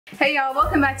Hey y'all,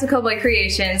 welcome back to Philbilly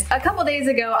Creations. A couple days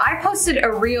ago, I posted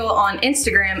a reel on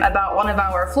Instagram about one of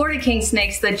our Florida king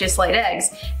snakes that just laid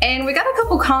eggs. And we got a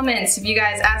couple comments of you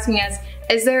guys asking us,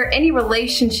 is there any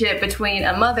relationship between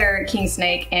a mother king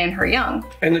snake and her young?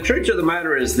 And the truth of the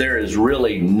matter is there is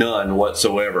really none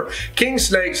whatsoever. King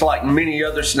snakes, like many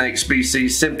other snake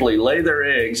species, simply lay their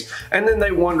eggs and then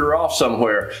they wander off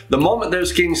somewhere. The moment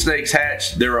those king snakes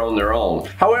hatch, they're on their own.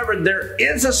 However, there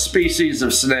is a species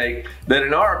of snake that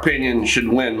in our opinion should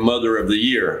win Mother of the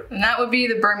Year. And that would be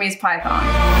the Burmese python.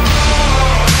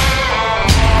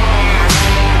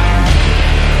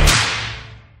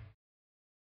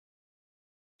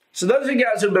 So those of you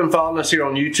guys who've been following us here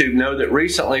on YouTube know that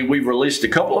recently we've released a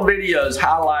couple of videos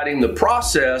highlighting the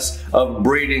process of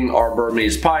breeding our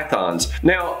Burmese pythons.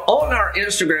 Now, on our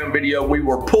Instagram video, we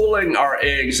were pulling our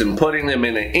eggs and putting them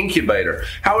in an incubator.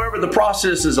 However, the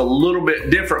process is a little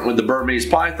bit different with the Burmese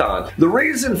python. The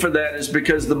reason for that is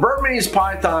because the Burmese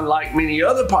python, like many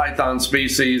other python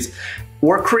species,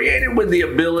 were created with the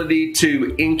ability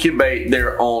to incubate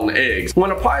their own eggs. When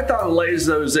a python lays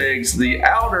those eggs, the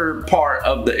outer part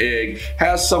of the egg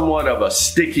has somewhat of a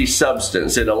sticky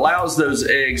substance. It allows those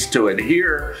eggs to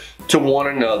adhere to one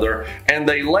another, and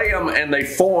they lay them and they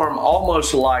form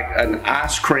almost like an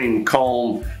ice cream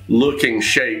cone looking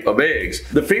shape of eggs.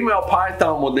 The female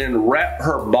python will then wrap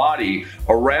her body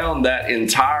around that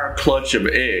entire clutch of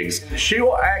eggs. She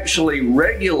will actually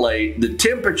regulate the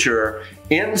temperature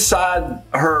inside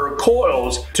her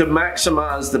coils to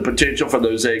maximize the potential for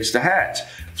those eggs to hatch.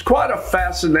 It's quite a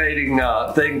fascinating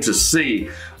thing to see.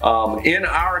 In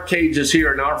our cages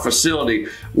here in our facility,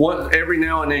 every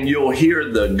now and then you'll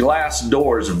hear the glass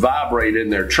doors vibrate in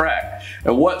their track.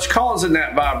 And what's causing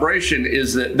that vibration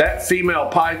is that female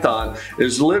python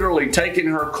is literally taking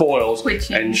her coils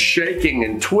and shaking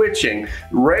and twitching,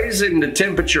 raising the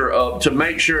temperature up to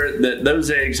make sure that those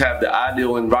eggs have the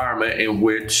ideal environment in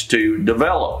which to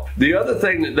develop. The other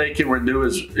thing that they can do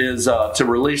is to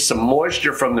release some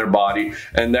moisture from their body,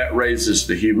 and that raises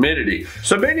the humidity.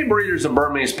 So many breeders of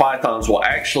Burmese pythons will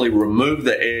actually remove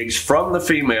the eggs from the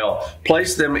female,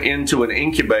 place them into an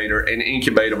incubator, and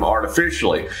incubate them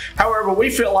artificially. However, we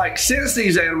feel like since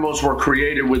these animals were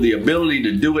created with the ability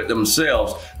to do it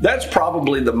themselves, that's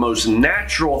probably the most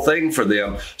natural thing for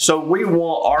them. So we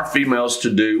want our females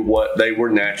to do what they were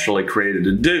naturally created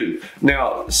to do.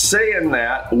 Now, saying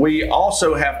that, we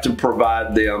also have to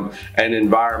provide them an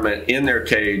environment in their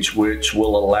cage which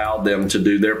will allow them to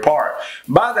do their part.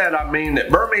 By that I mean that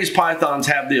Burmese pythons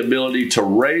have the ability to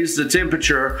raise the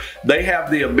temperature, they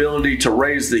have the ability to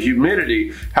raise the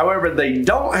humidity. However, they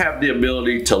don't have the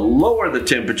ability to lower the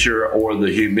temperature or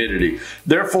the humidity.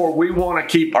 Therefore, we want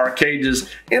to keep our cages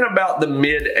in about the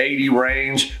mid-80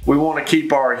 range. We want to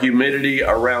keep our humidity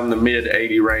around the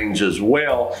mid-80 range as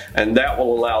well, and that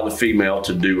will allow the female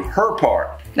to do her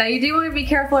part. Now you do want to be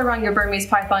careful around your Burmese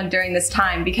python during this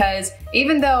time, because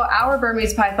even though our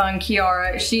Burmese python,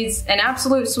 Kiara, she's an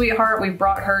absolute sweetheart. We've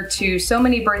brought her to so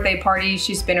many birthday parties.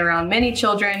 She's been around many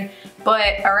children.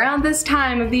 But around this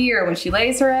time of the year when she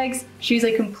lays her eggs, she's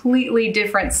a completely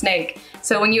different snake.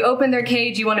 So when you open their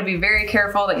cage, you want to be very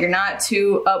careful that you're not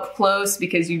too up close,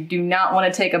 because you do not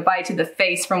want to take a bite to the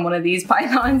face from one of these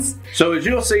pythons. So as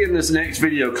you'll see in this next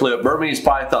video clip, Burmese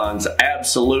pythons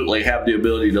absolutely have the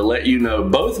ability to let you know,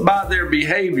 both by their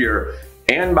behavior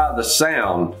and by the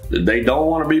sound, that they don't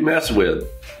want to be messed with.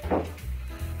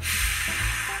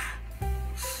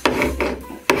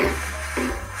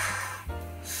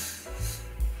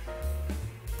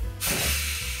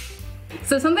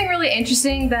 So something really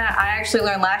interesting that I actually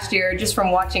learned last year just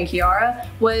from watching Kiara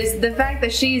was the fact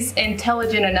that she's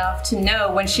intelligent enough to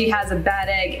know when she has a bad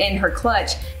egg in her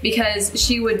clutch, because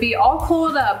she would be all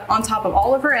coiled up on top of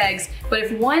all of her eggs, but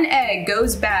if one egg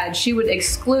goes bad, she would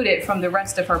exclude it from the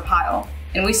rest of her pile.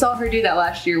 And we saw her do that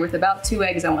last year with about 2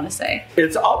 eggs, I want to say.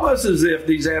 It's almost as if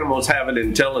these animals have an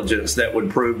intelligence that would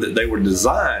prove that they were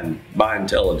designed by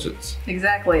intelligence.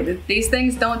 Exactly. These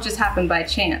things don't just happen by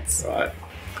chance. Right.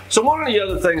 So one of the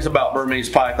other things about Burmese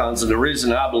pythons, and the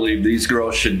reason I believe these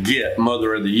girls should get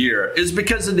Mother of the Year, is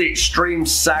because of the extreme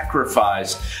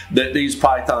sacrifice that these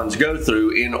pythons go through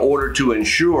in order to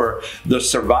ensure the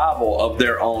survival of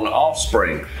their own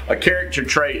offspring. A character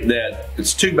trait that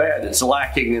it's too bad it's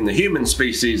lacking in the human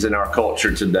species in our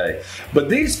culture today. But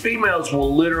these females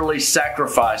will literally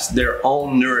sacrifice their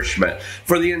own nourishment.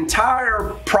 For the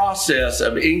entire process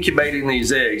of incubating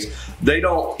these eggs, they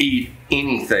don't eat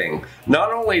anything.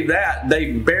 Not only that,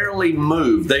 they barely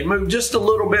move. They move just a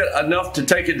little bit, enough to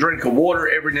take a drink of water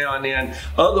every now and then.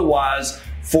 Otherwise,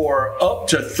 for up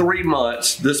to 3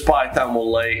 months, this python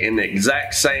will lay in the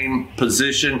exact same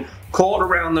position coiled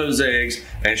around those eggs,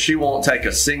 and she won't take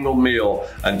a single meal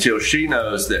until she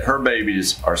knows that her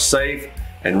babies are safe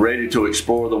and ready to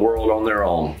explore the world on their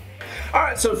own. All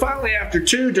right, so finally, after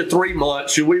 2 to 3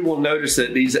 months, we will notice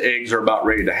that these eggs are about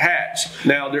ready to hatch.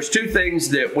 Now, there's 2 things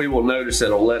that we will notice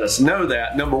that will let us know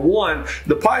that. Number 1,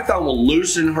 the python will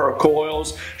loosen her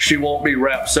coils. She won't be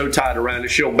wrapped so tight around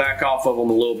it. She'll back off of them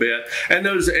a little bit, and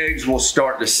those eggs will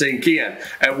start to sink in,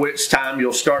 at which time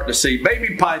you'll start to see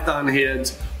baby python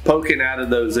heads poking out of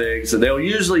those eggs. And they'll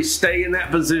usually stay in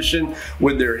that position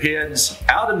with their heads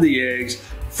out of the eggs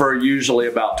for usually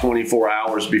about 24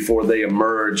 hours before they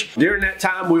emerge. During that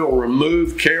time, we will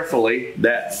remove carefully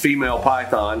that female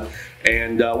python,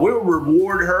 and we'll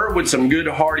reward her with some good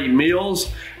hearty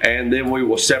meals, and then we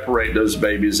will separate those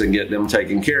babies and get them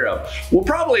taken care of. We'll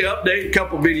probably update a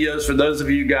couple videos for those of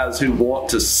you guys who want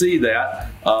to see that.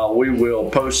 We will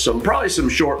post probably some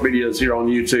short videos here on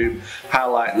YouTube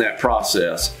highlighting that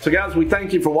process. So guys, we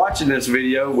thank you for watching this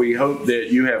video. We hope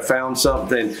that you have found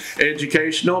something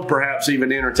educational, perhaps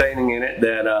even entertaining in it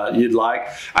that you'd like.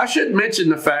 I should mention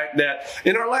the fact that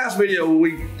in our last video,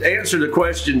 we answered a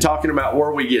question talking about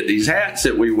where we get these hats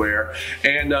that we wear,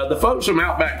 and the folks from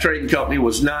Outback Trading Company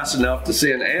was nice enough to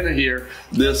send Anna here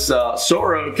this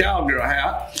Sorrow Cowgirl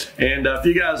hat, and if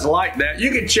you guys like that,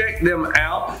 you can check them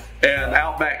out at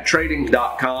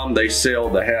outbacktrading.com. They sell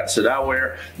the hats that I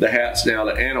wear, the hats now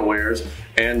that Anna wears,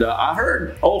 and I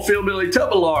heard old Philbilly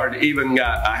Tubbalard even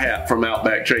got a hat from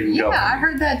Outback Trading Company. Yeah, I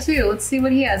heard that too. Let's see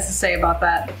what he has to say about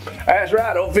that. That's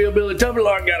right, old Philbilly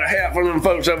Tubbalard got a hat from them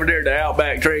folks over there at the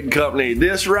Outback Trading Company.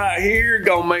 This right here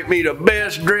gonna make me the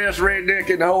best dressed redneck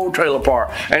in the whole trailer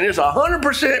park, and it's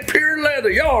 100% pure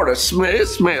leather. Y'all ought to smell. It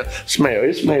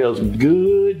smells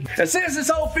good. And since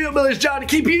it's old Philbilly's job to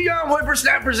keep you young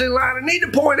whippersnappers in line, I need to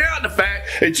point out the fact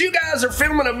that you guys are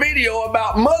filming a video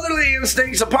about motherly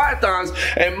instincts of pythons,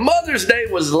 and Mother's Day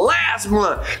was last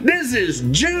month. This is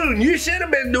June. You should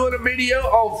have been doing a video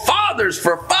on fathers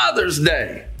for Father's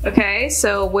Day. Okay,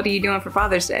 so what are you doing for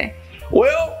Father's Day?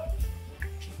 Well,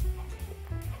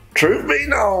 truth be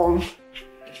known,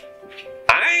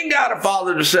 I ain't got a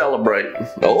father to celebrate.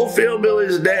 Old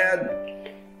Philbilly's dad,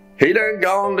 he done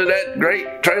gone to that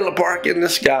great trailer park in the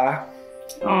sky.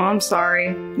 Oh, I'm sorry.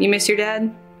 You miss your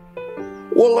dad?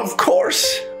 Well, of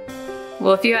course.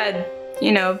 Well, if you had,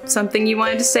 you know, something you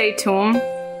wanted to say to him,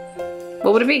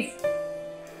 what would it be?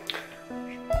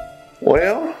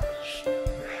 Well,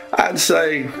 I'd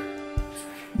say,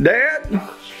 Dad,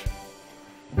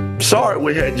 sorry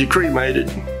we had you cremated.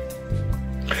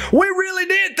 We really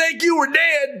did think you were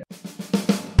dead.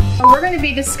 We're going to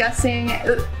be discussing,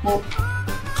 well,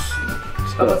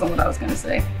 that wasn't what I was going to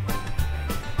say.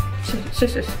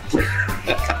 Shush.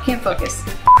 Can't focus.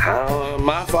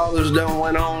 My father's done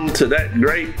went on to that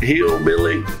great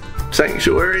hillbilly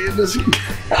sanctuary in the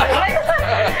sky.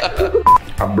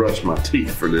 I brushed my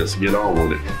teeth for this. Get on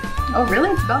with it. Oh,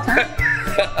 really? It's about time.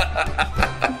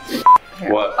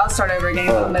 Here, What? I'll start over again.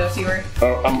 I don't know if you were.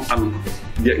 I'm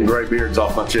getting gray beards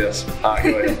off my chest. All right,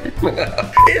 go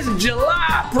ahead. It's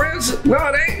July, Prince. No,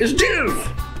 it ain't. It's June.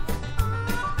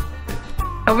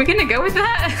 Are we gonna go with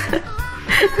that?